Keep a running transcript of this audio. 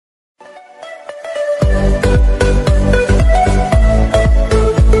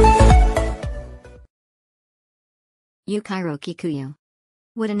Yukairo Kikuya.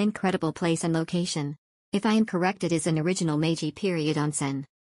 What an incredible place and location. If I am correct, it is an original Meiji period onsen.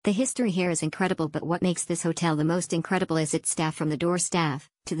 The history here is incredible, but what makes this hotel the most incredible is its staff, from the door staff,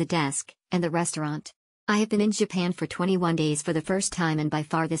 to the desk, and the restaurant. I have been in Japan for 21 days for the first time, and by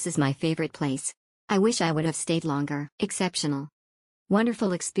far this is my favorite place. I wish I would have stayed longer. Exceptional.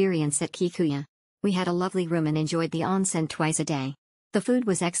 Wonderful experience at Kikuya. We had a lovely room and enjoyed the onsen twice a day. The food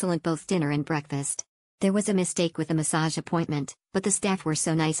was excellent, both dinner and breakfast. There was a mistake with the massage appointment, but the staff were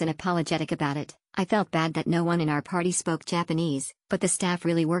so nice and apologetic about it. I felt bad that no one in our party spoke Japanese, but the staff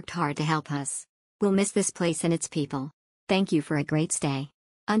really worked hard to help us. We'll miss this place and its people. Thank you for a great stay.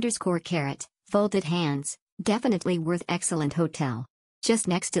 _carrot, folded hands, definitely worth excellent hotel. Just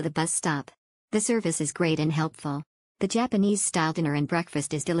next to the bus stop. The service is great and helpful. The Japanese-style dinner and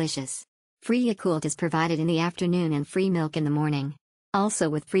breakfast is delicious. Free Yakult is provided in the afternoon and free milk in the morning. Also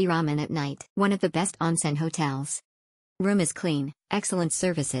with free ramen at night. One of the best onsen hotels. Room is clean, excellent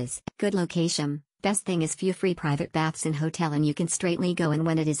services, good location. Best thing is few free private baths in hotel, and you can straightly go in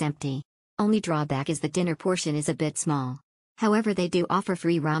when it is empty. Only drawback is the dinner portion is a bit small. However, they do offer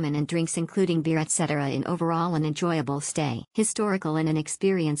free ramen and drinks including beer etc. in overall an enjoyable stay. Historical and an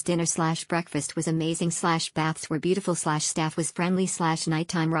experienced dinner/breakfast was amazing/baths were beautiful/staff was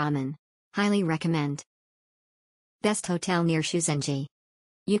friendly/nighttime ramen. Highly recommend. Best hotel near Shuzenji.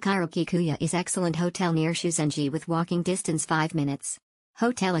 Yukairo Kikuya is excellent hotel near Shuzenji with walking distance 5 minutes.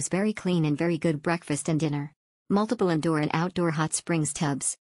 Hotel is very clean and very good breakfast and dinner. Multiple indoor and outdoor hot springs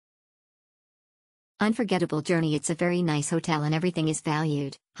tubs. Unforgettable journey. It's a very nice hotel and everything is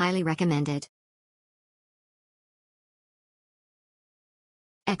valued. Highly recommended.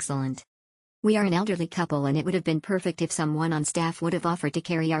 Excellent. We are an elderly couple and it would have been perfect if someone on staff would have offered to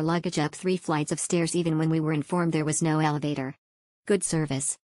carry our luggage up 3 flights of stairs even when we were informed there was no elevator. Good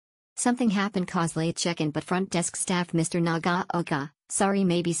service. Something happened cause late check-in, but front desk staff Mr. Nagaoka, sorry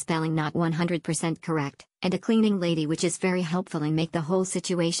maybe spelling not 100% correct, and a cleaning lady which is very helpful and make the whole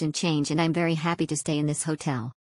situation change, and I'm very happy to stay in this hotel.